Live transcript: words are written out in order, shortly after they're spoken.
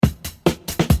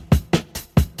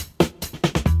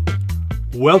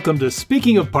Welcome to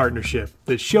Speaking of Partnership,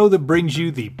 the show that brings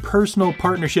you the personal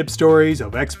partnership stories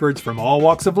of experts from all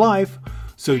walks of life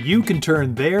so you can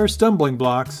turn their stumbling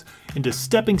blocks into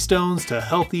stepping stones to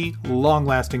healthy,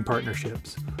 long-lasting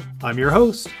partnerships. I'm your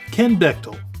host, Ken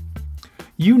Bechtel.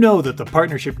 You know that the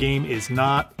partnership game is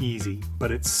not easy,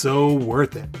 but it's so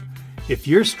worth it. If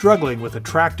you're struggling with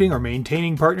attracting or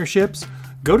maintaining partnerships,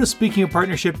 go to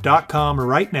speakingofpartnership.com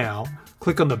right now,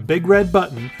 click on the big red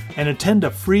button, and attend a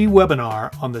free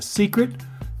webinar on the secret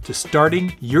to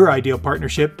starting your ideal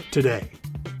partnership today.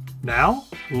 Now,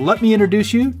 let me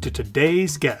introduce you to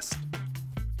today's guest.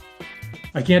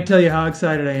 I can't tell you how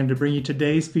excited I am to bring you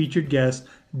today's featured guest,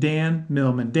 Dan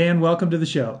Millman. Dan, welcome to the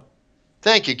show.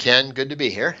 Thank you, Ken. Good to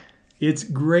be here. It's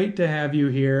great to have you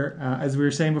here. As we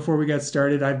were saying before we got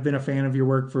started, I've been a fan of your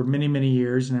work for many, many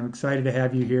years, and I'm excited to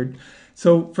have you here.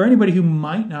 So for anybody who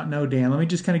might not know Dan, let me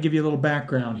just kind of give you a little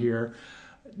background here.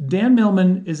 Dan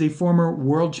Millman is a former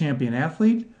world champion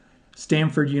athlete,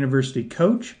 Stanford University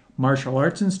coach, martial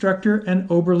arts instructor,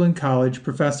 and Oberlin College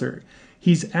professor.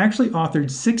 He's actually authored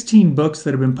 16 books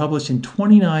that have been published in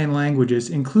 29 languages,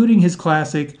 including his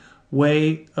classic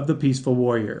Way of the Peaceful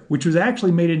Warrior, which was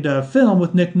actually made into a film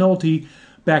with Nick Nolte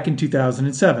back in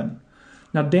 2007.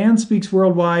 Now, Dan speaks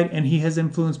worldwide, and he has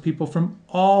influenced people from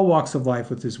all walks of life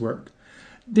with his work.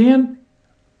 Dan,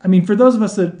 for those of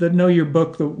us that know your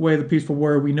book, The Way of the Peaceful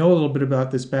Warrior, we know a little bit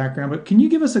about this background, but can you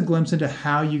give us a glimpse into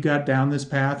how you got down this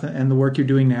path and the work you're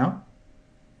doing now?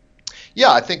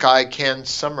 Yeah, I think I can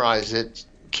summarize it,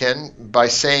 Ken, by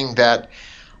saying that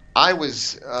I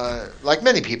was, like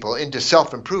many people, into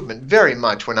self-improvement very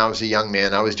much when I was a young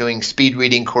man. I was doing speed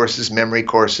reading courses, memory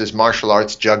courses, martial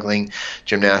arts, juggling,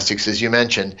 gymnastics, as you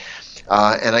mentioned.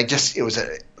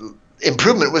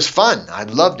 Improvement was fun. I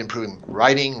loved improving,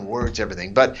 writing, words,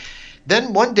 everything. But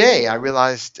then one day I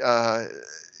realized no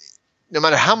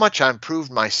matter how much I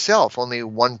improved myself, only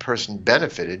one person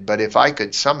benefited. But if I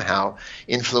could somehow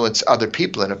influence other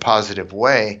people in a positive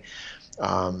way,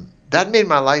 that made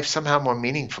my life somehow more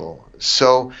meaningful.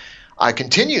 So I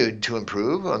continued to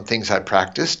improve on things I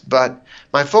practiced, but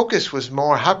my focus was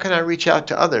more, how can I reach out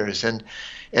to others? And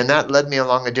that led me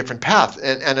along a different path.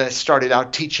 And I started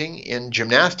out teaching in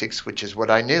gymnastics, which is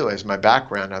what I knew as my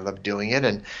background. I loved doing it.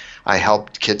 And I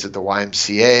helped kids at the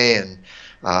YMCA and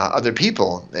other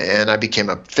people. And I became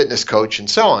a fitness coach and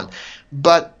so on.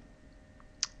 But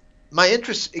my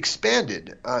interest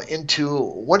expanded into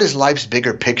what is life's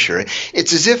bigger picture.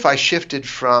 It's as if I shifted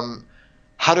from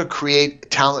how to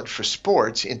create talent for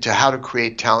sports into how to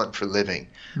create talent for living.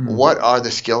 What are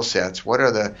the skill sets? What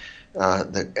are the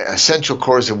essential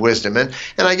cores of wisdom? And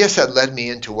I guess that led me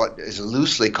into what is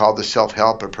loosely called the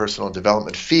self-help or personal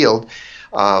development field.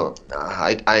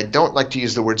 I don't like to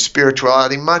use the word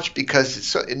spirituality much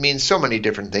because it means so many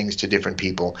different things to different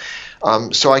people.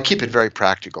 So I keep it very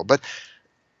practical. But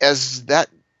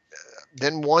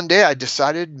then one day I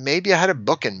decided maybe I had a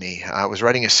book in me. I was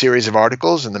writing a series of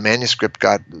articles and the manuscript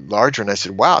got larger, and I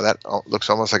said, wow, that looks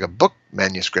almost like a book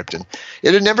manuscript. And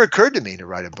it had never occurred to me to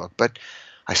write a book, but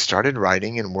I started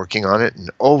writing and working on it,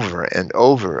 and over and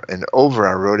over and over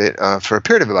I wrote it for a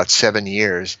period of about 7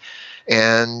 years.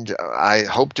 And I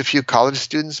hoped a few college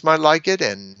students might like it,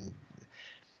 and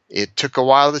it took a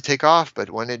while to take off, but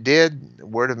when it did,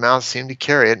 word of mouth seemed to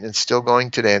carry it, and it's still going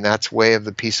today, and that's Way of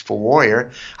the Peaceful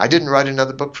Warrior. I didn't write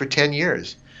another book for 10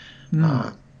 years.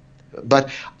 But,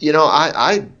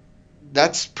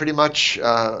 that's pretty much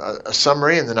a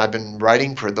summary, and then I've been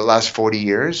writing for the last 40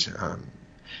 years,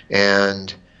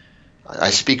 and I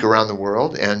speak around the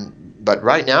world, but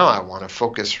right now I want to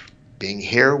focus being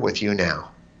here with you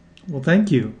now. Well,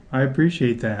 thank you. I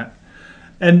appreciate that.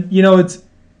 And,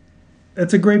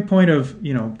 it's a great point of,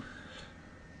 you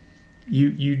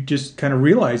just kind of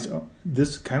realized, oh,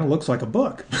 this kind of looks like a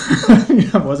book.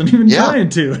 I wasn't even trying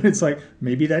to. It's like,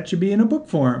 maybe that should be in a book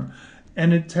form.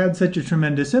 And it's had such a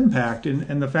tremendous impact.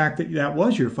 And the fact that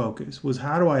was your focus was,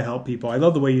 how do I help people? I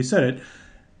love the way you said it,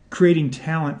 creating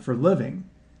talent for living.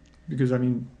 Because,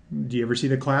 do you ever see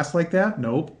the class like that?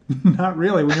 Nope, not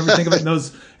really. We never think of it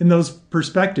in those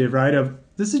perspective, right? Of,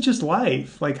 this is just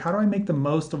life. Like, how do I make the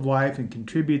most of life and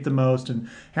contribute the most and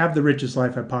have the richest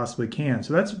life I possibly can?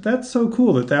 So that's so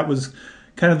cool that was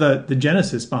kind of the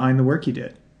genesis behind the work you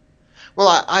did. Well,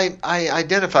 I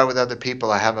identify with other people.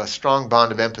 I have a strong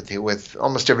bond of empathy with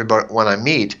almost everyone I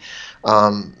meet.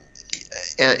 And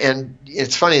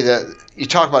it's funny that you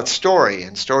talk about story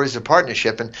and stories of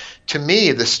partnership. And to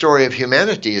me, the story of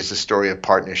humanity is the story of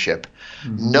partnership.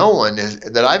 No one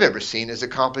that I've ever seen has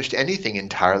accomplished anything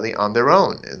entirely on their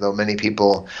own, though many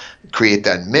people create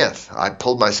that myth. I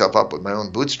pulled myself up with my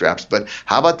own bootstraps, but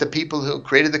how about the people who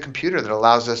created the computer that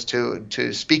allows us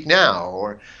to speak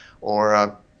now,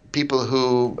 or people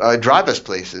who drive us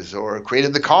places, or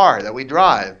created the car that we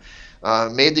drive,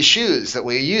 made the shoes that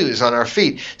we use on our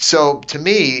feet. So to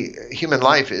me, human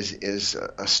life is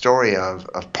a story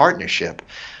of partnership,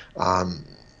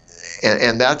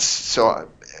 and that's so.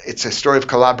 It's a story of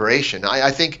collaboration. I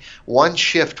think one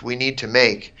shift we need to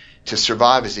make to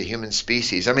survive as a human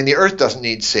species. I mean, the Earth doesn't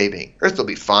need saving. Earth will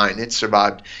be fine. It's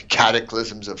survived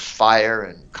cataclysms of fire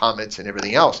and comets and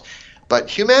everything else. But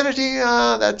humanity,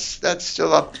 that's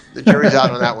still up. The jury's out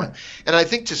on that one. And I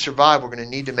think to survive, we're going to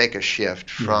need to make a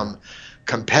shift from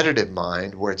competitive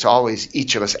mind, where it's always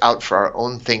each of us out for our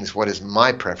own things. What is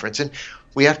my preference? And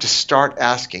we have to start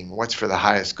asking what's for the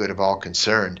highest good of all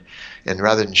concerned. And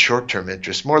rather than short-term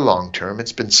interest, more long-term.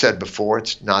 It's been said before,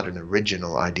 it's not an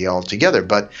original idea altogether,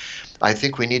 but I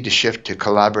think we need to shift to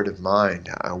collaborative mind,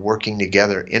 working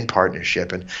together in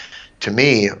partnership. And to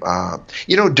me,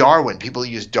 Darwin, people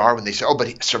use Darwin, they say,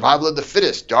 but survival of the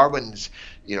fittest, Darwin's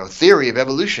theory of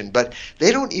evolution, but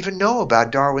they don't even know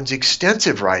about Darwin's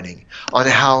extensive writing on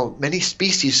how many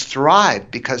species thrived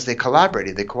because they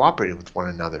collaborated, they cooperated with one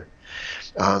another.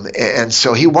 And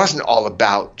so he wasn't all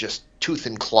about just tooth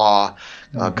and claw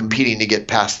competing to get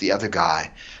past the other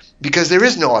guy, because there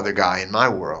is no other guy in my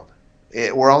world.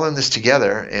 We're all in this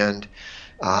together, and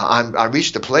I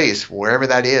reached a place, wherever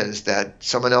that is, that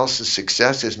someone else's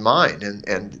success is mine,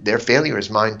 and their failure is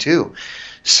mine too.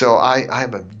 So I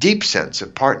have a deep sense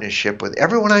of partnership with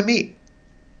everyone I meet.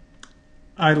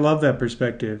 I love that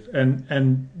perspective,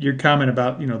 and your comment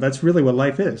about that's really what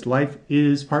life is. Life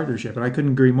is partnership, and I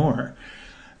couldn't agree more.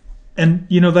 And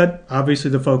that obviously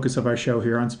the focus of our show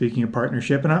here on Speaking of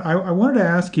Partnership. And I wanted to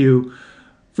ask you,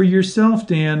 for yourself,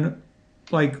 Dan,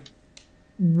 like,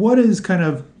 what is kind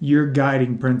of your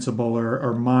guiding principle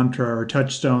or mantra or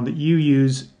touchstone that you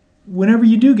use whenever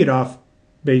you do get off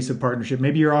base of partnership?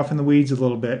 Maybe you're off in the weeds a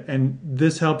little bit, and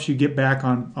this helps you get back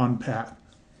on path.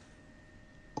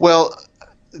 Well,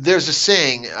 there's a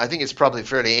saying, I think it's probably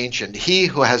fairly ancient: he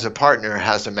who has a partner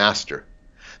has a master.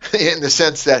 In the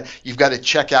sense that you've got to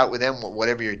check out with them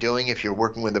whatever you're doing if you're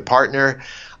working with a partner,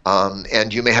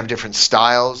 and you may have different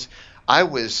styles. I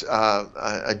was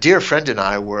a dear friend and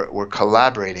I were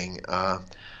collaborating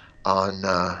on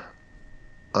a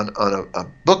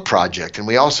book project, and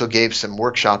we also gave some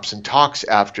workshops and talks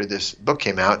after this book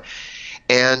came out.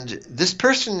 And this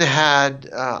person had,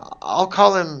 I'll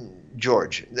call him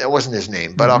George. That wasn't his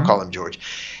name, but I'll call him George.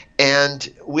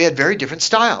 And we had very different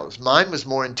styles. Mine was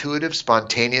more intuitive,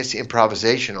 spontaneous,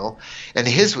 improvisational, and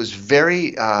his was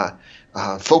very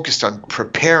focused on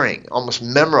preparing, almost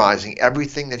memorizing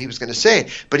everything that he was going to say.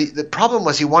 But the problem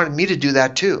was he wanted me to do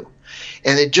that too.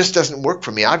 And it just doesn't work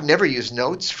for me. I've never used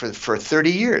notes for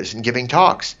 30 years in giving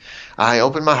talks. I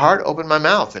open my heart, open my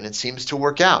mouth, and it seems to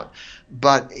work out.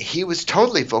 But he was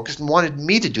totally focused and wanted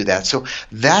me to do that. So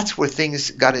that's where things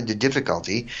got into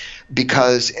difficulty,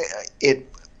 because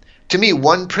to me,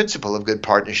 one principle of good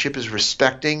partnership is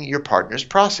respecting your partner's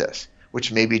process,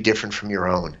 which may be different from your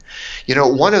own.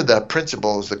 One of the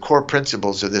principles, the core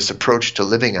principles of this approach to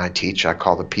living I teach, I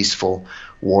call the Peaceful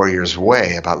Warrior's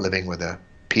Way, about living with a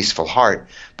peaceful heart,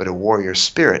 but a warrior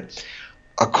spirit.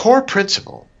 A core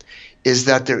principle is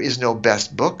that there is no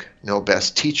best book, no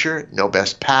best teacher, no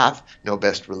best path, no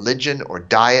best religion or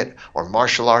diet or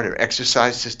martial art or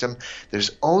exercise system.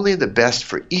 There's only the best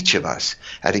for each of us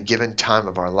at a given time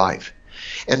of our life.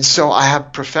 And so I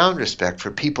have profound respect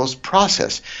for people's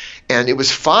process. And it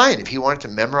was fine if he wanted to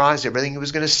memorize everything he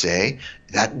was going to say.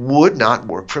 That would not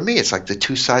work for me. It's like the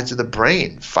two sides of the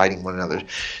brain fighting one another.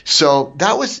 So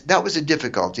that was a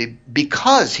difficulty,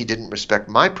 because he didn't respect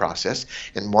my process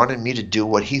and wanted me to do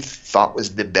what he thought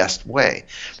was the best way.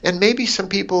 And maybe some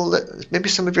of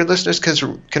your listeners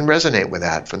can resonate with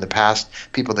that from the past,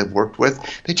 people they've worked with.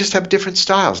 They just have different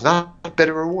styles, not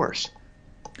better or worse.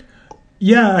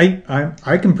 Yeah,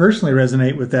 I can personally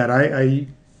resonate with that. I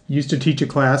used to teach a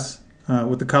class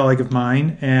with a colleague of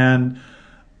mine, and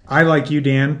I, like you,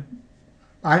 Dan,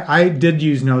 I did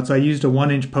use notes. I used a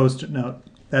 1-inch Post-it note.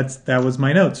 That was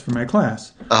my notes for my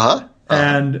class.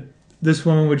 And this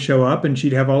woman would show up, and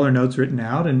she'd have all her notes written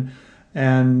out,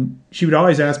 and she would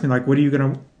always ask me, like, what are you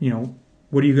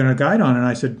gonna guide on? And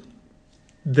I said,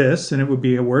 this, and it would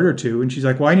be a word or two. And she's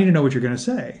like, well, I need to know what you're gonna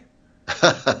say.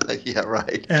 Yeah,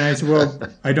 right. And I said, well,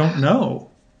 I don't know.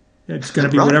 It's going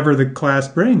to be whatever the class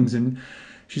brings. And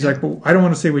she's like, well, I don't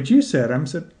want to say what you said. I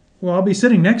said, well, I'll be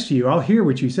sitting next to you. I'll hear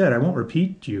what you said. I won't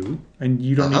repeat you, and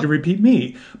you don't need to repeat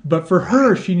me. But for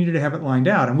her, she needed to have it lined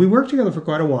out. And we worked together for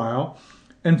quite a while.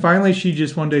 And finally, she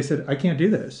just one day said, I can't do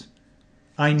this.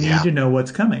 I need to know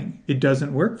what's coming. It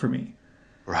doesn't work for me.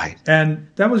 Right. And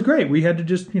that was great. We had to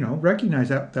just, recognize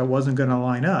that that wasn't going to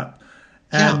line up.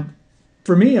 And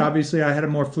for me, obviously, I had a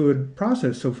more fluid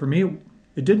process. So for me,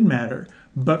 it didn't matter.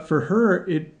 But for her,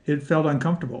 it felt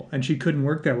uncomfortable. And she couldn't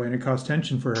work that way. And it caused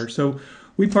tension for her. So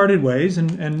we parted ways,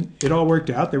 and it all worked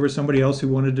out. There was somebody else who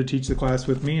wanted to teach the class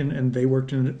with me, and they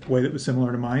worked in a way that was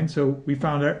similar to mine. So we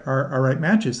found our right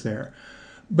matches there.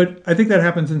 But I think that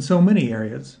happens in so many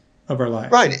areas of our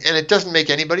life. Right. And it doesn't make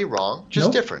anybody wrong,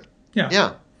 just different.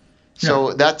 Yeah.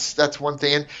 So that's one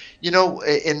thing. And,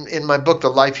 in my book, The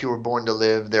Life You Were Born to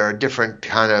Live, there are different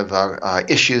kind of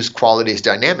issues, qualities,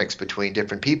 dynamics between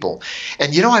different people.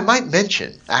 And, I might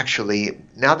mention, actually,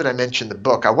 now that I mentioned the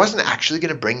book, I wasn't actually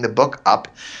going to bring the book up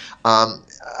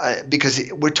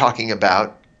because we're talking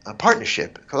about a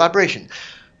partnership, collaboration.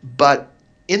 But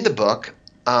in the book,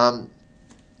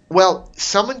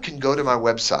 someone can go to my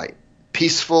website,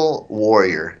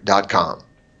 peacefulwarrior.com,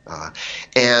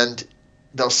 and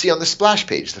they'll see on the splash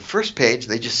page, the first page,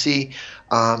 they just see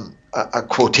a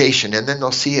quotation, and then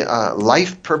they'll see a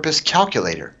life purpose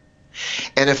calculator.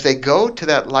 And if they go to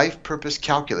that life purpose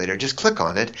calculator, just click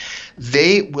on it,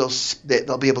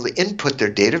 they'll be able to input their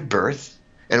date of birth.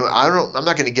 And I'm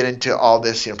not going to get into all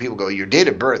this. People go, your date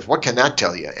of birth, what can that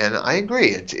tell you? And I agree,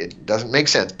 it doesn't make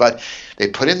sense. But they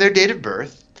put in their date of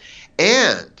birth,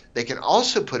 and they can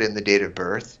also put in the date of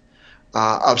birth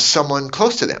of someone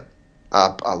close to them.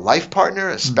 A life partner,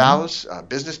 a spouse, a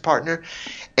business partner,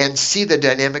 and see the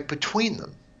dynamic between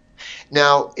them.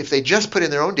 Now, if they just put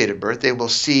in their own date of birth, they will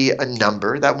see a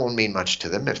number. That won't mean much to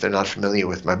them if they're not familiar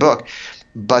with my book.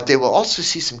 But they will also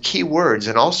see some key words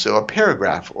and also a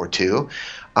paragraph or two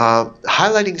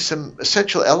highlighting some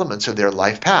essential elements of their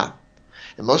life path.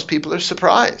 And most people are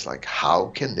surprised, like, how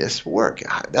can this work?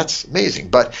 That's amazing.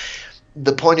 But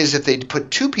the point is, if they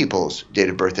put two people's date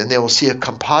of birth in, they will see a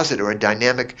composite or a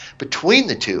dynamic between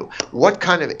the two. What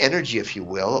kind of energy, if you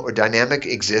will, or dynamic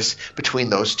exists between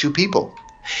those two people?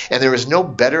 And there is no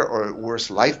better or worse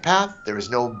life path. There is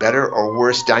no better or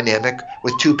worse dynamic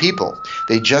with two people.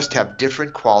 They just have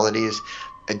different qualities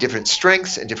and different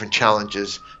strengths and different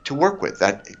challenges to work with.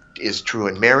 That is true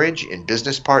in marriage, in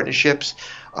business partnerships,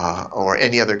 or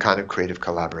any other kind of creative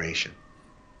collaboration.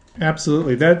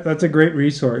 Absolutely. That's a great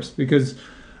resource, because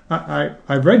I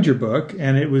read your book,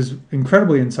 and it was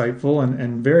incredibly insightful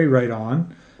and very right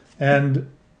on. And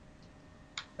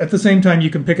at the same time, you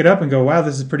can pick it up and go, wow,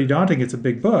 this is pretty daunting. It's a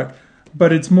big book.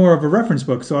 But it's more of a reference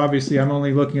book. So obviously, I'm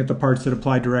only looking at the parts that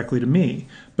apply directly to me.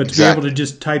 But to be able to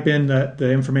just type in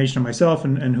the information of myself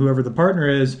and whoever the partner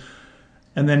is,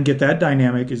 and then get that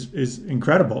dynamic is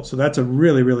incredible. So that's a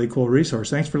really, really cool resource.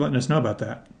 Thanks for letting us know about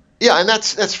that. Yeah, and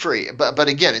that's free. But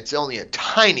again, it's only a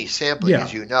tiny sampling,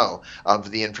 as you know, of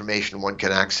the information one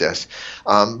can access.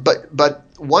 But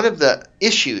one of the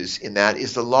issues in that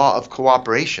is the law of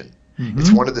cooperation. Mm-hmm.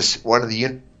 It's one of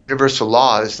the universal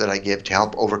laws that I give to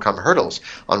help overcome hurdles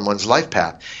on one's life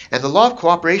path. And the law of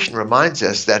cooperation reminds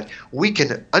us that we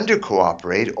can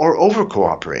under-cooperate or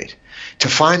over-cooperate to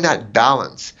find that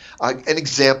balance. An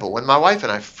example, when my wife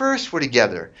and I first were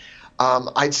together,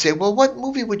 I'd say, well, what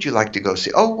movie would you like to go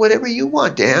see? Oh, whatever you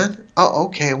want, Dan. Oh,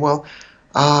 okay. Well,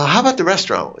 how about the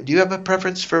restaurant? Do you have a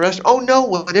preference for a restaurant? Oh, no,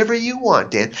 whatever you want,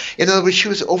 Dan. In other words, she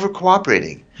was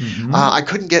over-cooperating. Mm-hmm. I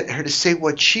couldn't get her to say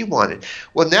what she wanted.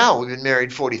 Well, now we've been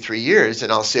married 43 years,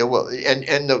 and I'll say, well,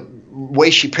 and the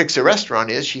way she picks a restaurant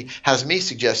is she has me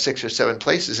suggest 6 or 7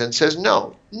 places and says,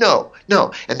 no.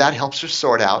 And that helps her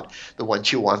sort out the one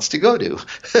she wants to go to.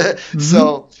 Mm-hmm.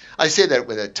 So I say that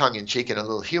with a tongue-in-cheek and a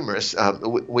little humorous.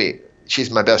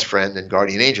 She's my best friend and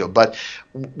guardian angel, but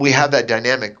we have that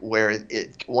dynamic where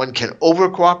one can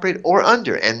over-cooperate or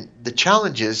under. And the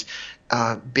challenge is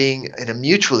being in a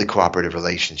mutually cooperative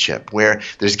relationship where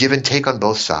there's give and take on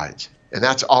both sides. And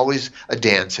that's always a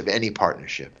dance of any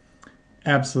partnership.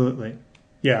 Absolutely.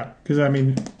 Yeah, because,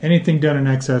 anything done in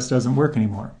excess doesn't work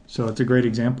anymore. So it's a great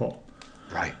example.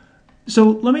 Right. So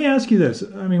let me ask you this.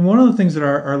 One of the things that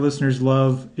our listeners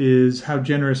love is how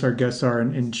generous our guests are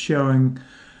in showing,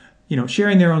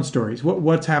 sharing their own stories,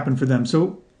 what's happened for them.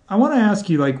 So I want to ask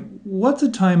you, what's a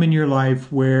time in your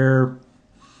life where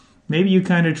maybe you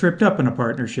kind of tripped up in a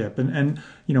partnership, and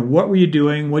what were you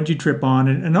doing? What did you trip on?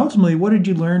 And ultimately, what did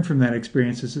you learn from that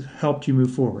experience that's helped you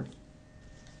move forward?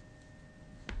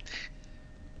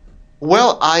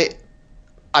 Well,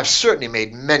 I've certainly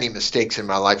made many mistakes in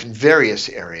my life in various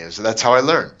areas. That's how I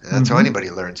learn. And that's how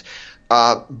anybody learns.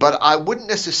 But I wouldn't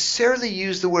necessarily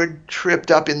use the word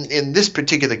tripped up in this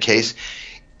particular case.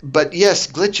 But yes,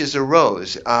 glitches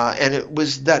arose, and it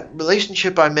was that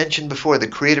relationship I mentioned before, the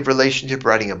creative relationship,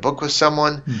 writing a book with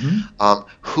someone,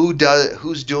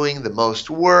 who's doing the most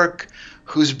work,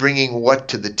 who's bringing what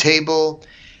to the table,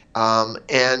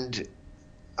 and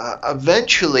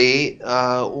eventually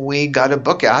we got a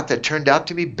book out that turned out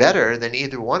to be better than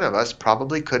either one of us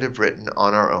probably could have written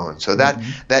on our own. So that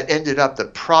ended up, the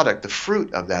product, the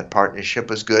fruit of that partnership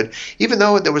was good, even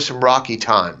though there were some rocky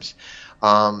times.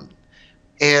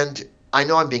 And I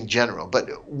know I'm being general,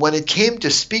 but when it came to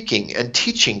speaking and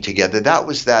teaching together, that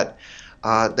was that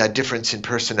difference in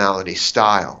personality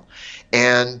style.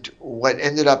 And what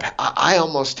ended up, I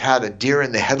almost had a deer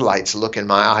in the headlights look in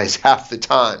my eyes half the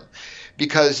time,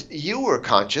 because you were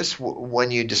conscious when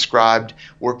you described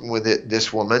working with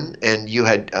this woman, and you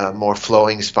had a more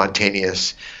flowing,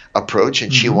 spontaneous approach,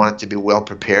 and she wanted to be well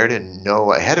prepared and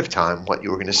know ahead of time what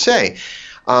you were going to say.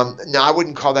 Now, I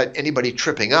wouldn't call that anybody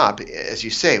tripping up. As you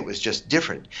say, it was just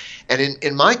different. And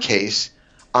in my case,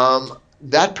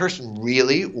 that person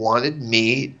really wanted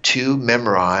me to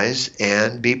memorize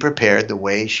and be prepared the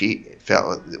way he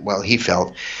felt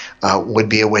would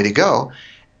be a way to go.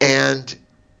 And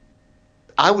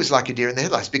I was like a deer in the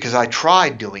headlights, because I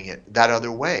tried doing it that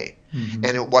other way. And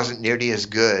it wasn't nearly as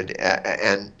good,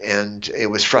 and it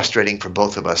was frustrating for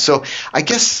both of us. So I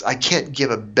guess I can't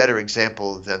give a better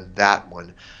example than that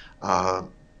one.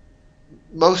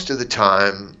 Most of the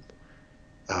time,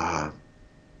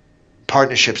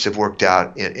 partnerships have worked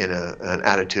out in an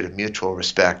attitude of mutual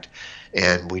respect,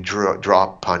 and we draw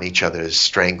upon each other's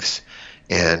strengths,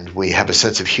 and we have a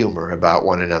sense of humor about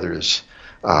one another's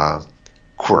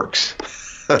quirks.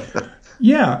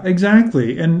 Yeah,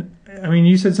 exactly. And I mean,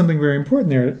 you said something very important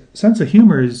there. Sense of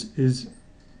humor is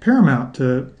paramount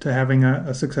to having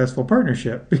a successful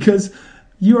partnership, because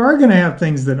you are going to have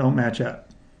things that don't match up.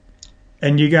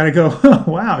 And you got to go, oh,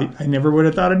 wow, I never would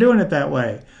have thought of doing it that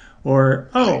way. Or,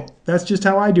 oh, that's just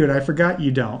how I do it. I forgot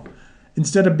you don't.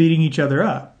 Instead of beating each other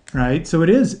up, right? So it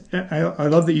is, I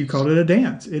love that you called it a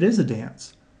dance. It is a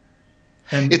dance.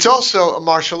 And it's also a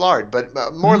martial art, but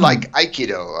more like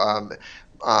Aikido.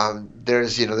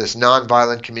 There's this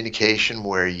nonviolent communication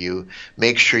where you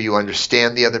make sure you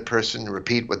understand the other person,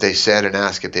 repeat what they said, and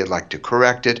ask if they'd like to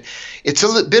correct it. It's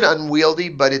a bit unwieldy,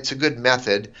 but it's a good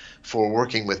method for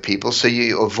working with people, so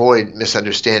you avoid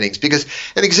misunderstandings. Because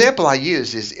an example I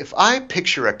use is, if I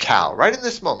picture a cow, right in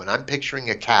this moment, I'm picturing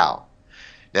a cow.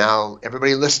 Now,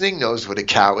 everybody listening knows what a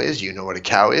cow is. You know what a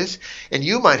cow is. And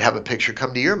you might have a picture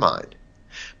come to your mind.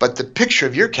 But the picture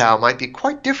of your cow might be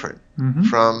quite different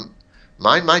from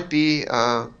mine. Might be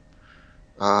all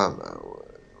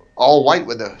white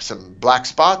with some black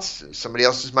spots. Somebody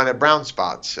else's might have brown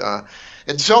spots,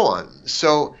 and so on.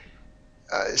 So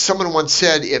someone once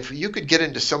said, if you could get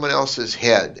into someone else's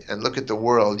head and look at the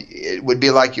world, it would be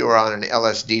like you were on an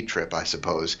LSD trip, I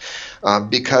suppose,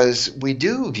 because we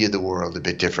do view the world a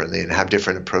bit differently and have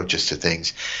different approaches to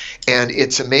things. And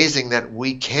it's amazing that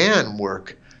we can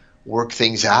work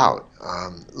things out.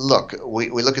 Look, we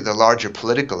look at the larger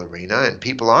political arena, and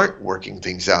people aren't working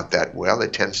things out that well.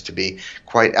 It tends to be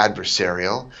quite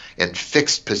adversarial and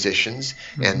fixed positions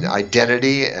and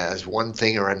identity as one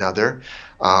thing or another.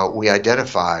 We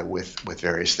identify with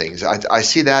various things. I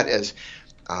see that as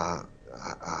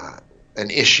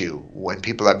an issue when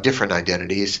people have different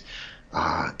identities,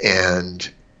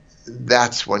 and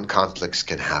that's when conflicts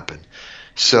can happen.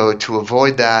 So to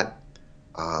avoid that,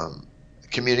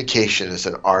 communication is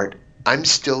an art. I'm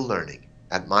still learning.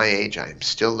 At my age, I am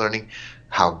still learning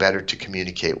how better to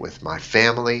communicate with my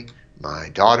family, my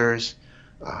daughters,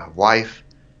 wife.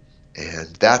 And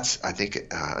that's, I think,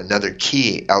 another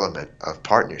key element of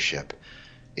partnership,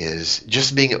 is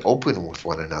just being open with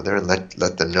one another and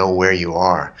let them know where you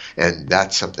are. And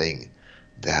that's something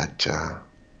that,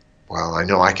 I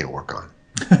know I can work on.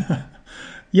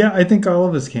 Yeah, I think all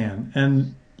of us can.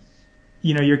 And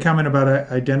your comment about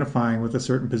identifying with a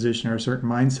certain position or a certain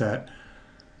mindset,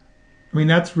 I mean,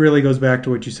 that really goes back to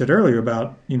what you said earlier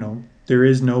about, there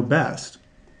is no best.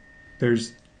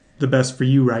 There's the best for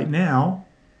you right now,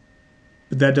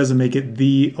 but that doesn't make it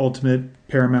the ultimate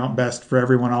paramount best for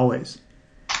everyone always.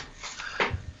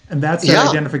 And that's that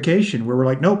identification where we're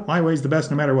like, nope, my way's the best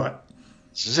no matter what.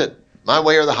 This is it. My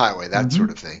way or the highway, that sort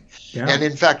of thing. Yeah. And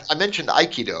in fact, I mentioned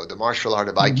Aikido, the martial art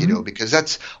of Aikido, because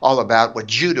that's all about what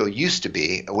Judo used to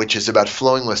be, which is about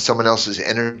flowing with someone else's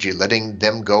energy, letting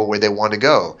them go where they want to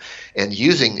go, and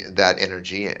using that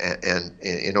energy and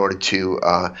in order to,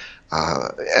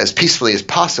 as peacefully as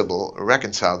possible,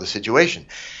 reconcile the situation.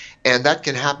 And that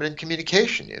can happen in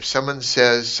communication. If someone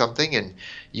says something and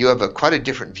you have quite a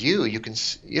different view, you can,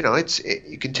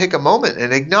 you can take a moment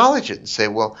and acknowledge it and say,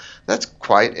 well, that's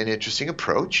quite an interesting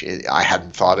approach. I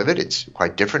hadn't thought of it. It's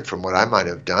quite different from what I might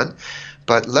have done.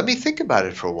 But let me think about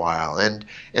it for a while. And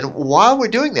while we're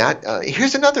doing that,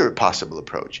 here's another possible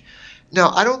approach. Now,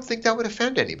 I don't think that would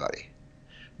offend anybody.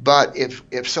 But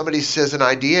if somebody says an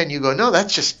idea and you go, no,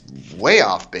 that's just way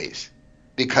off base,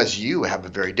 because you have a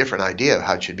very different idea of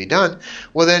how it should be done,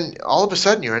 well, then all of a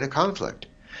sudden you're in a conflict.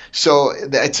 So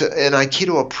it's an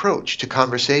Aikido approach to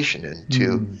conversation and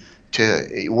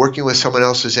to working with someone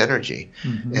else's energy.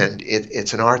 Mm-hmm. And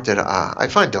it's an art that I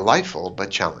find delightful but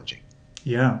challenging.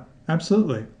 Yeah,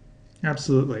 absolutely.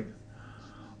 Absolutely.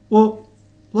 Well,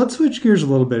 let's switch gears a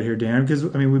little bit here, Dan, because,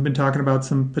 we've been talking about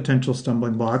some potential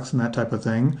stumbling blocks and that type of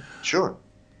thing. Sure.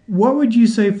 What would you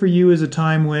say for you is a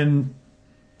time when,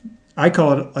 I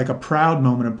call it like a proud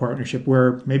moment of partnership,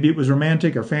 where maybe it was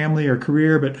romantic or family or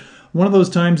career, but one of those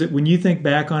times that when you think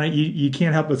back on it, you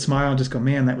can't help but smile and just go,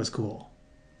 man, that was cool.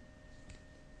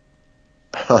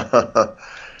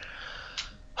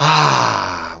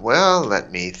 Well,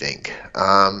 let me think.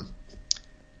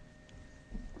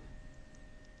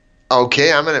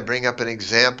 Okay, I'm going to bring up an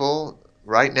example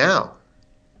right now.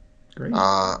 Great.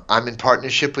 I'm in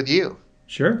partnership with you.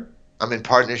 Sure. I'm in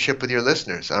partnership with your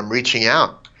listeners. I'm reaching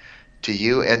out to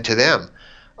you and to them.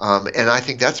 And I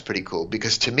think that's pretty cool,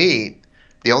 because to me,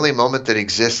 the only moment that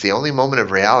exists, the only moment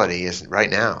of reality is right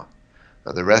now.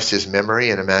 The rest is memory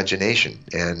and imagination.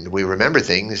 And we remember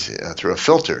things through a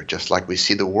filter, just like we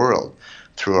see the world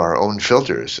through our own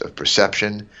filters of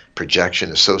perception,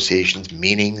 projection, associations,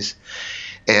 meanings.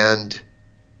 And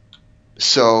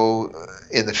so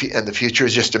the future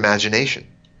is just imagination.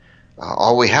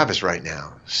 All we have is right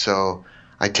now. So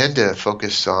I tend to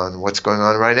focus on what's going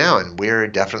on right now, and we're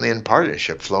definitely in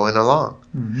partnership, flowing along.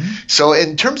 Mm-hmm. So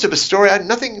in terms of a story,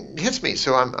 nothing hits me.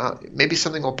 So maybe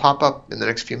something will pop up in the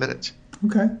next few minutes.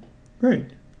 Okay, great.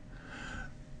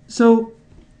 So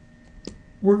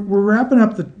we're wrapping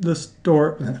up the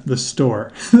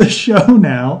show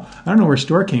now. I don't know where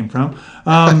store came from.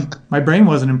 My brain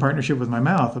wasn't in partnership with my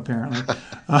mouth, apparently.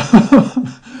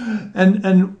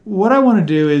 And what I want to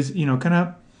do is, kind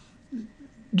of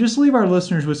just leave our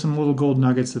listeners with some little gold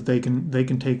nuggets that they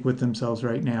can take with themselves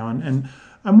right now. And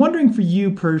I'm wondering, for you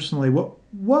personally,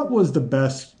 what was the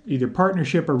best either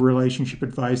partnership or relationship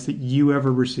advice that you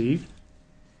ever received?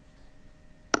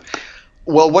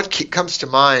 Well, what comes to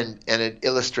mind, and it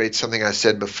illustrates something I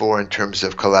said before in terms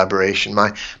of collaboration.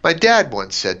 My dad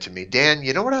once said to me, Dan,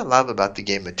 you know what I love about the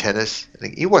game of tennis?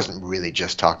 And he wasn't really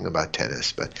just talking about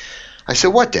tennis, but I said,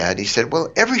 what, Dad? He said,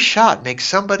 well, every shot makes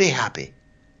somebody happy.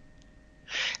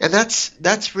 And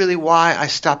that's really why I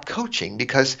stopped coaching,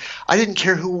 because I didn't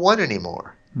care who won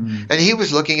anymore. And he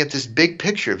was looking at this big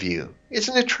picture view.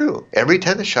 Isn't it true? Every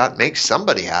tennis shot makes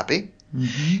somebody happy.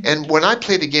 Mm-hmm. And when I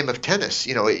play the game of tennis,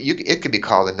 it could be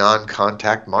called a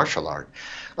non-contact martial art.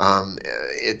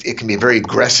 It can be a very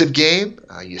aggressive game.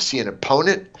 You see an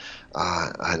opponent,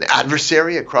 an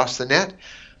adversary across the net,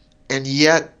 and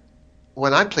yet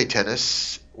when I play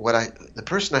tennis, the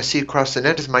person I see across the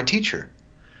net is my teacher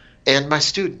and my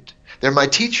student. They're my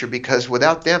teacher, because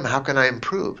without them, how can I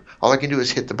improve? All I can do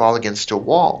is hit the ball against a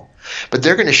wall. But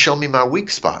they're going to show me my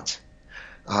weak spots.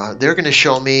 They're going to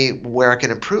show me where I can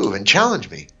improve and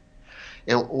challenge me.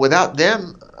 And without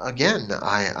them, again,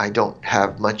 I don't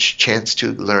have much chance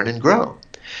to learn and grow.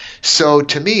 So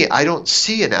to me, I don't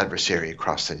see an adversary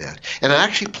across the net. And I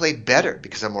actually play better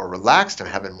because I'm more relaxed, I'm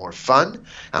having more fun,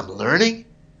 I'm learning.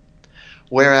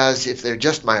 Whereas if they're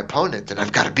just my opponent, then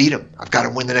I've got to beat them. I've got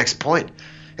to win the next point.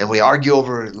 And we argue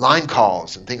over line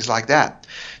calls and things like that.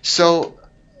 So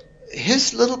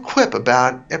his little quip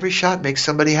about every shot makes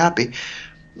somebody happy,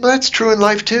 well, that's true in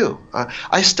life too.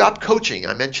 I stopped coaching,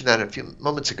 I mentioned that a few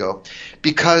moments ago,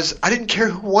 because I didn't care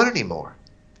who won anymore.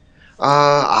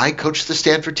 I coached the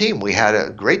Stanford team. We had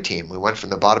a great team. We went from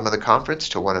the bottom of the conference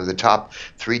to one of the top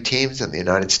 3 teams in the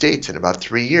United States in about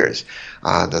 3 years.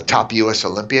 The top U.S.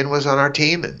 Olympian was on our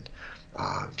team, and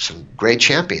some great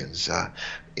champions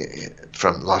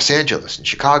from Los Angeles and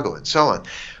Chicago and so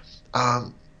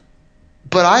on.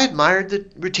 But I admired the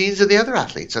routines of the other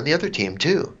athletes on the other team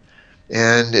too,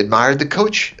 and admired the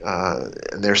coach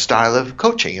and their style of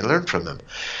coaching and learned from them.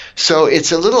 So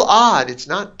it's a little odd. It's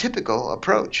not typical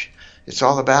approach. It's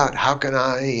all about how can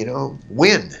I,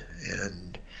 win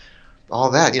and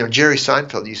all that. Jerry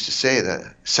Seinfeld used to say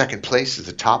that second place is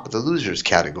the top of the losers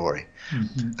category.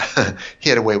 Mm-hmm. He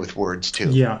had a way with words too.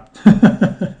 Yeah.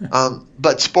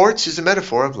 But sports is a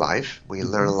metaphor of life. We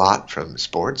learn a lot from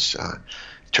sports in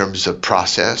terms of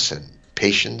process and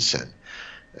patience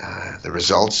the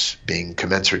results being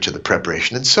commensurate to the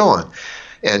preparation, and so on.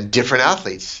 And different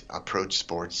athletes approach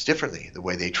sports differently, the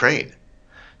way they train.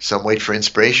 Some wait for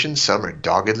inspiration, some are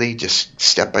doggedly just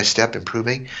step by step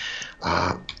improving.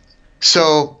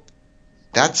 So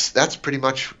that's pretty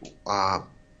much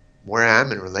where I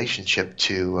am in relationship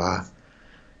to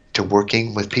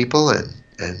working with people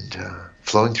and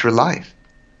flowing through life.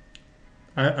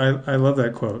 I love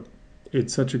that quote.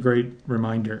 It's such a great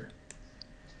reminder.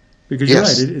 Because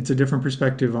Yes. you're right, it's a different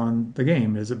perspective on the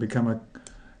game. Does it become a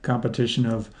competition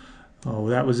of, oh,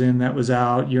 that was in, that was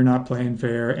out, you're not playing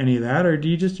fair, any of that? Or do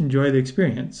you just enjoy the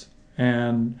experience?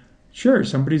 And sure,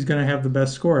 somebody's going to have the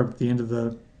best score at the end of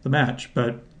the match,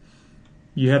 but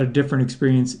you had a different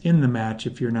experience in the match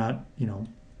if you're not,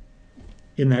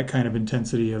 in that kind of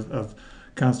intensity of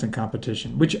constant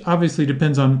competition, which obviously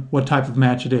depends on what type of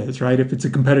match it is, right? If it's a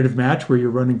competitive match where you're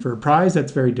running for a prize,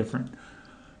 that's very different.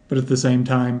 But at the same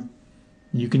time,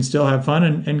 you can still have fun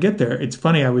and get there. It's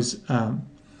funny. I was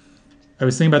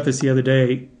thinking about this the other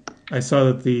day. I saw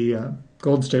that the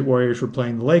Golden State Warriors were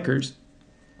playing the Lakers,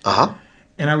 and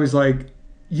I was like,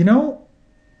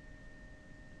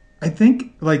 I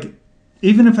think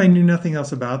even if I knew nothing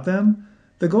else about them,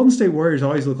 the Golden State Warriors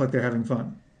always look like they're having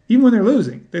fun. Even when they're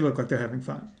losing, they look like they're having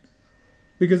fun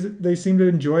because they seem to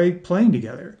enjoy playing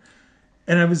together.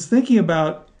 And I was thinking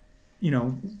about,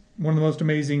 one of the most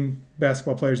amazing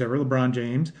basketball players ever, LeBron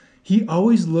James. He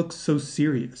always looks so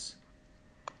serious.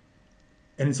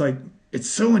 And it's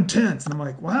so intense. And I'm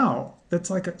like, wow,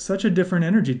 that's such a different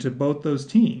energy to both those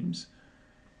teams.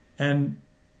 And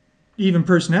even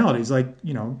personalities,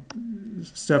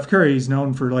 Steph Curry's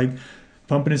known for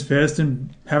pumping his fist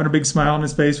and having a big smile on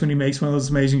his face when he makes one of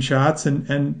those amazing shots.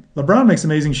 And LeBron makes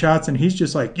amazing shots and he's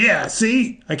just like, yeah,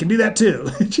 see, I can do that too.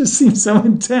 It just seems so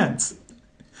intense.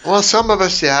 Well, some of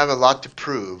us have a lot to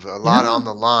prove, a lot on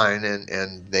the line,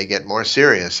 and they get more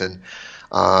serious. And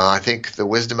I think the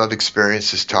wisdom of experience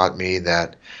has taught me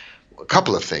that a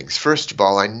couple of things. First of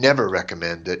all, I never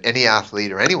recommend that any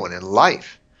athlete or anyone in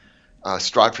life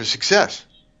strive for success,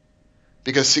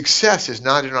 because success is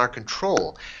not in our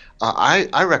control.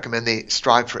 I recommend they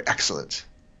strive for excellence.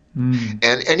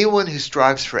 And anyone who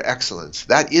strives for excellence,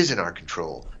 that is in our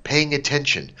control. Paying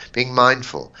attention, being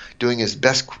mindful, doing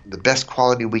the best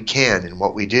quality we can in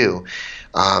what we do,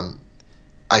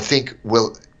 I think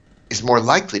is more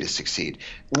likely to succeed.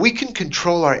 We can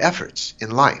control our efforts in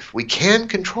life. We can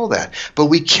control that, but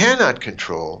we cannot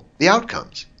control the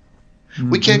outcomes.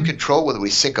 We can't control whether we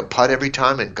sink a putt every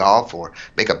time in golf or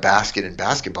make a basket in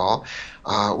basketball.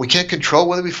 We can't control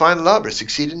whether we find love or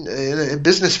succeed in a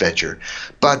business venture.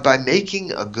 But by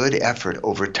making a good effort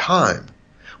over time,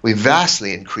 we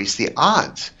vastly increase the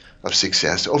odds of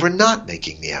success over not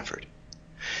making the effort.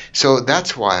 So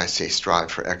that's why I say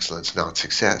strive for excellence, not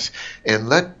success. And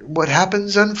let what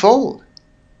happens unfold,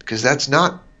 because that's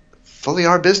not fully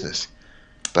our business.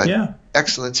 But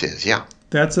excellence is,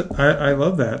 I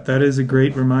love that. That is a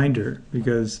great reminder,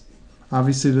 because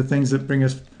obviously the things that bring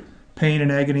us pain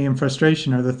and agony and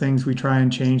frustration are the things we try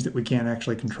and change that we can't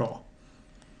actually control.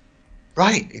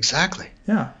 Right, exactly.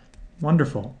 Yeah,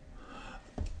 wonderful.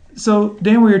 So,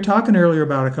 Dan, we were talking earlier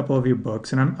about a couple of your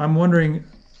books, and I'm wondering,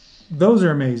 those are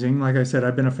amazing. Like I said,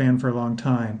 I've been a fan for a long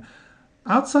time.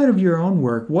 Outside of your own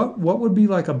work, what would be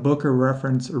like a book or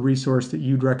reference or resource that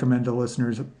you'd recommend to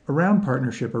listeners around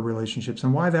partnership or relationships,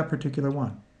 and why that particular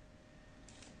one?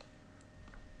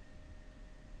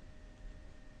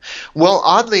 Well,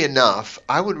 oddly enough,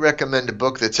 I would recommend a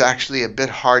book that's actually a bit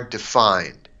hard to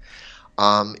find.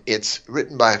 It's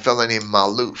written by a fellow named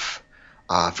Maloof.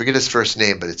 I forget his first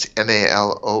name, but it's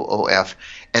Maloof,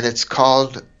 and it's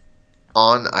called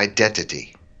On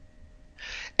Identity.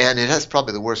 And it has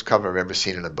probably the worst cover I've ever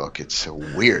seen in a book. It's a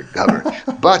weird cover.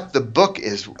 But the book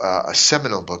is a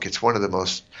seminal book. It's one of the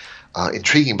most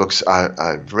intriguing books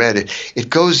I've read. It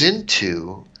goes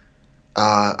into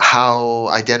how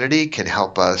identity can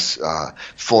help us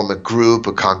form a group,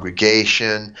 a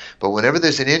congregation. But whenever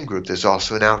there's an in-group, there's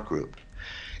also an out-group.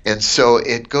 And so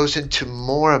it goes into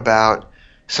more about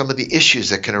some of the issues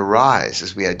that can arise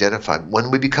as we identify. When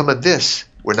we become a this,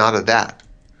 we're not a that.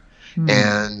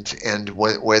 And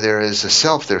where there is a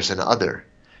self, there's an other.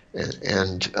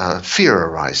 And fear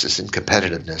arises in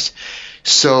competitiveness.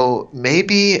 So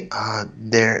maybe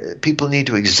people need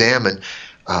to examine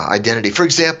identity. For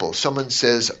example, someone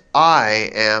says,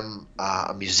 I am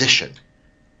a musician.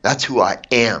 That's who I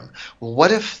am. Well,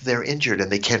 what if they're injured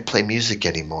and they can't play music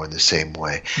anymore in the same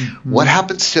way? What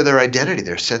happens to their identity,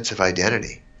 their sense of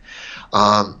identity?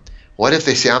 What if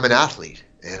they say, I'm an athlete,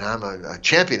 and I'm a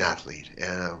champion athlete,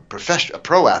 and a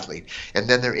pro athlete, and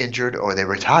then they're injured or they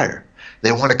retire?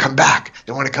 They want to come back.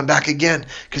 They want to come back again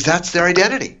because that's their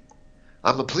identity.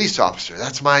 I'm a police officer.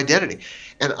 That's my identity.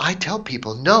 And I tell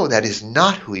people, no, that is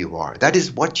not who you are. That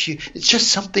is it's just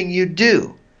something you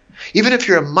do. Even if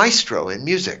you're a maestro in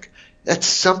music, that's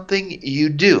something you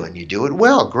do, and you do it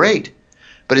well, great.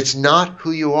 But it's not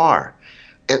who you are.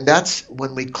 And that's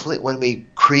when we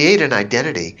create an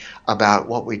identity about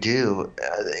what we do,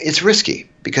 it's risky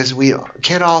because we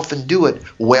can't often do it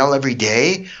well every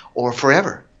day or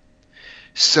forever.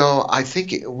 So I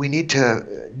think we need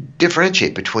to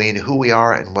differentiate between who we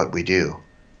are and what we do.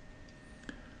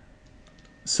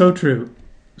 So true.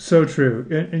 So true.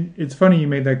 And it's funny you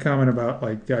made that comment about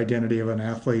like the identity of an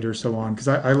athlete or so on, because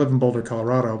I live in Boulder,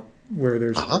 Colorado, where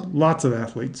there's lots of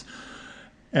athletes.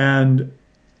 And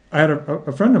I had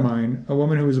a friend of mine, a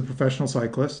woman who was a professional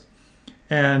cyclist,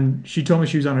 and she told me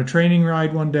she was on a training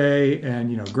ride one day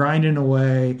and, grinding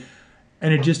away,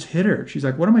 and it just hit her. She's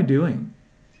like, what am I doing?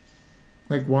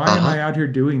 Like, why am I out here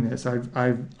doing this? I've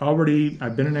been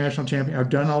a national champion. I've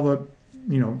done all the,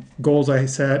 goals I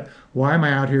set. Why am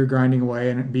I out here grinding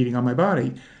away and beating on my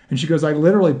body? And she goes, I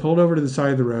literally pulled over to the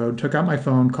side of the road, took out my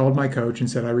phone, called my coach, and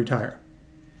said, I retire.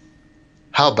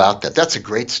 How about that? That's a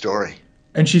great story.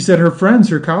 And she said her friends,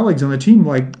 her colleagues on the team,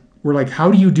 were like,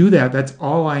 how do you do that? That's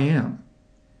all I am.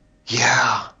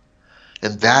 Yeah.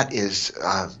 And that is,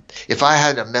 if I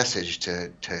had a message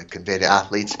to convey to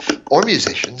athletes or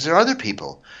musicians or other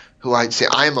people who I'd say,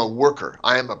 I am a worker,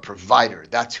 I am a provider,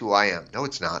 that's who I am. No,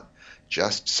 it's not.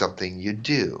 Just something you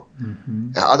do.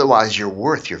 Mm-hmm. Otherwise, your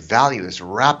worth, your value is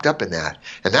wrapped up in that.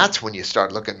 And that's when you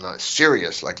start looking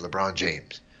serious like LeBron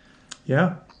James.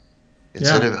 Yeah.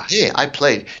 Instead of, hey, I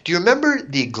played. Do you remember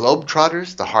the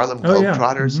Globetrotters, the Harlem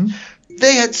Globetrotters? Yeah. Mm-hmm.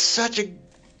 They had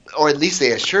or at least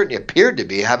they certainly appeared to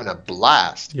be having a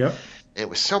blast. Yep. It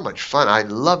was so much fun. I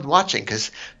loved watching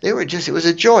because it was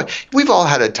a joy. We've all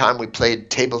had a time we played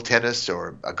table tennis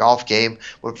or a golf game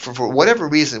where for whatever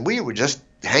reason we were just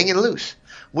hanging loose.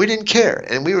 We didn't care,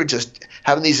 and we were just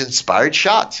having these inspired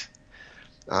shots.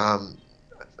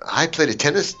 I played a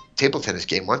table tennis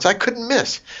game once. I couldn't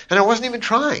miss, and I wasn't even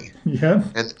trying. Yeah.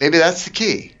 And maybe that's the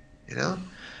key, Yeah.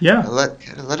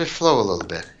 Let it flow a little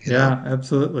bit. Yeah,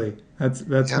 absolutely. That's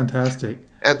fantastic.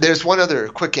 And there's one other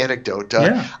quick anecdote.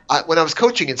 When I was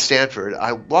coaching in Stanford,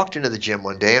 I walked into the gym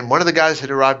one day, and one of the guys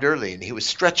had arrived early, and he was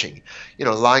stretching,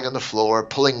 lying on the floor,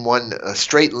 pulling one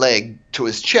straight leg to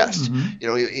his chest,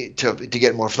 to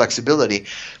get more flexibility.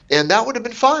 And that would have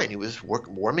been fine. He was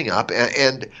warming up,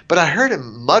 but I heard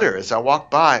him mutter as I walked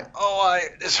by,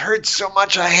 this hurts so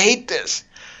much, I hate this.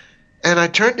 And I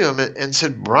turned to him and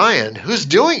said, Brian, who's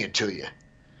doing it to you?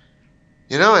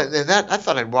 And that I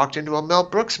thought I'd walked into a Mel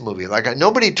Brooks movie.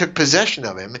 Nobody took possession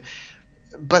of him,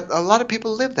 but a lot of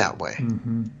people live that way.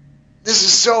 Mm-hmm. This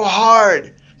is so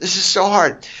hard. This is so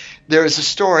hard. There is a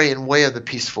story in Way of the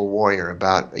Peaceful Warrior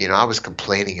about, I was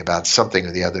complaining about something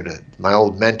or the other to my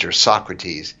old mentor,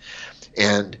 Socrates.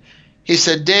 And he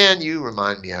said, Dan, you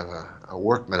remind me of a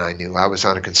workman I knew. I was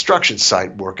on a construction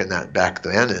site working that back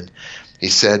then. And he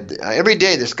said, every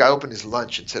day this guy opened his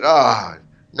lunch and said,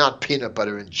 not peanut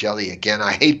butter and jelly again.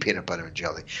 I hate peanut butter and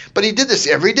jelly. But he did this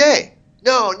every day.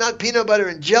 No, not peanut butter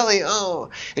and jelly. Oh.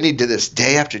 And he did this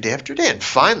day after day after day. And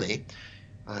finally,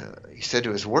 he said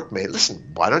to his workmate,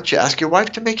 listen, why don't you ask your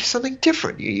wife to make you something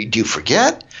different? Do you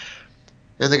forget?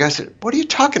 And the guy said, what are you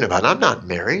talking about? I'm not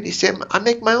married. He said, I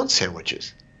make my own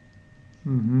sandwiches.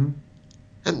 Mm-hmm.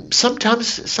 And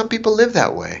sometimes some people live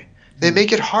that way. They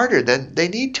make it harder than they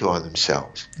need to on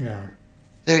themselves. Yeah.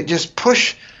 They just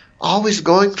push, always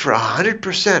going for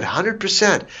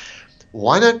 100%.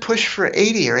 Why not push for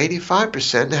 80 or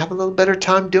 85% and have a little better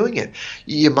time doing it?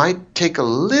 You might take a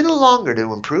little longer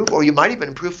to improve, or you might even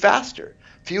improve faster.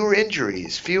 Fewer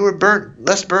injuries,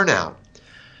 less burnout.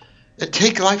 And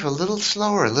take life a little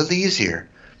slower, a little easier.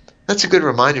 That's a good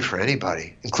reminder for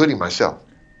anybody, including myself.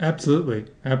 Absolutely.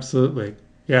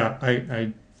 Yeah,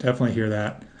 I definitely hear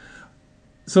that.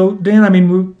 So,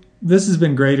 Dan, this has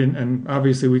been great, and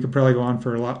obviously we could probably go on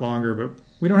for a lot longer, but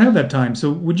we don't have that time. So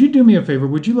would you do me a favor?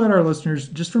 Would you let our listeners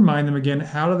just remind them again,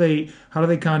 how do they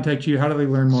contact you? How do they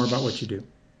learn more about what you do?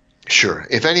 Sure.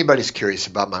 If anybody's curious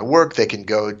about my work, they can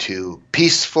go to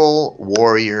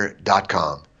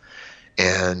peacefulwarrior.com.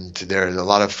 And there are a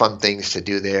lot of fun things to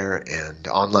do there, and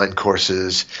online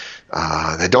courses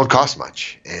that don't cost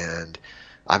much. And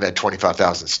I've had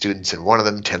 25,000 students in one of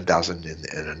them, 10,000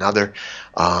 in another.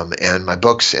 And my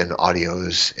books and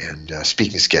audios and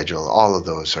speaking schedule, all of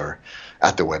those are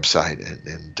at the website.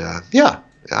 And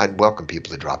I'd welcome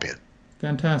people to drop in.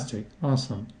 Fantastic.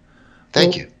 Awesome.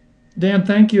 Thank you. Dan,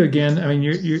 thank you again.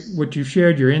 What you've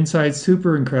shared, your insights,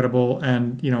 super incredible.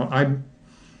 And,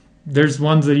 there's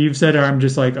ones that you've said, I'm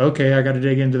just like, okay, I got to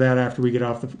dig into that after we get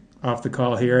off the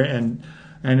call here. And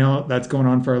I know that's going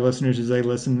on for our listeners as they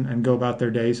listen and go about their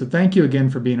day. So thank you again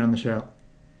for being on the show.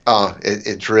 Oh,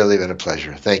 it's really been a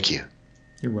pleasure. Thank you.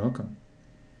 You're welcome.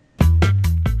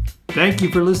 Thank you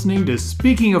for listening to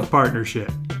Speaking of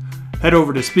Partnership. Head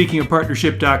over to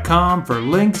speakingofpartnership.com for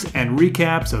links and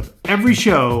recaps of every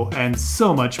show and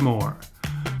so much more.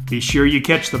 Be sure you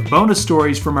catch the bonus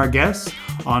stories from our guests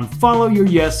on Follow Your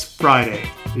Yes Friday.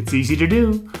 It's easy to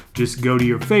do. Just go to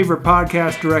your favorite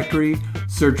podcast directory,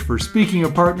 search for Speaking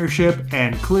of Partnership,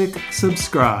 and click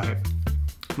subscribe.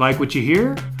 Like what you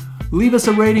hear? Leave us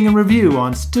a rating and review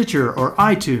on Stitcher or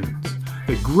iTunes.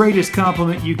 The greatest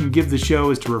compliment you can give the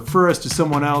show is to refer us to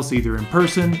someone else either in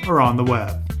person or on the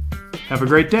web. Have a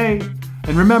great day,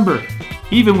 and remember,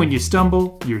 even when you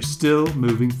stumble, you're still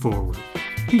moving forward.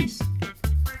 Peace.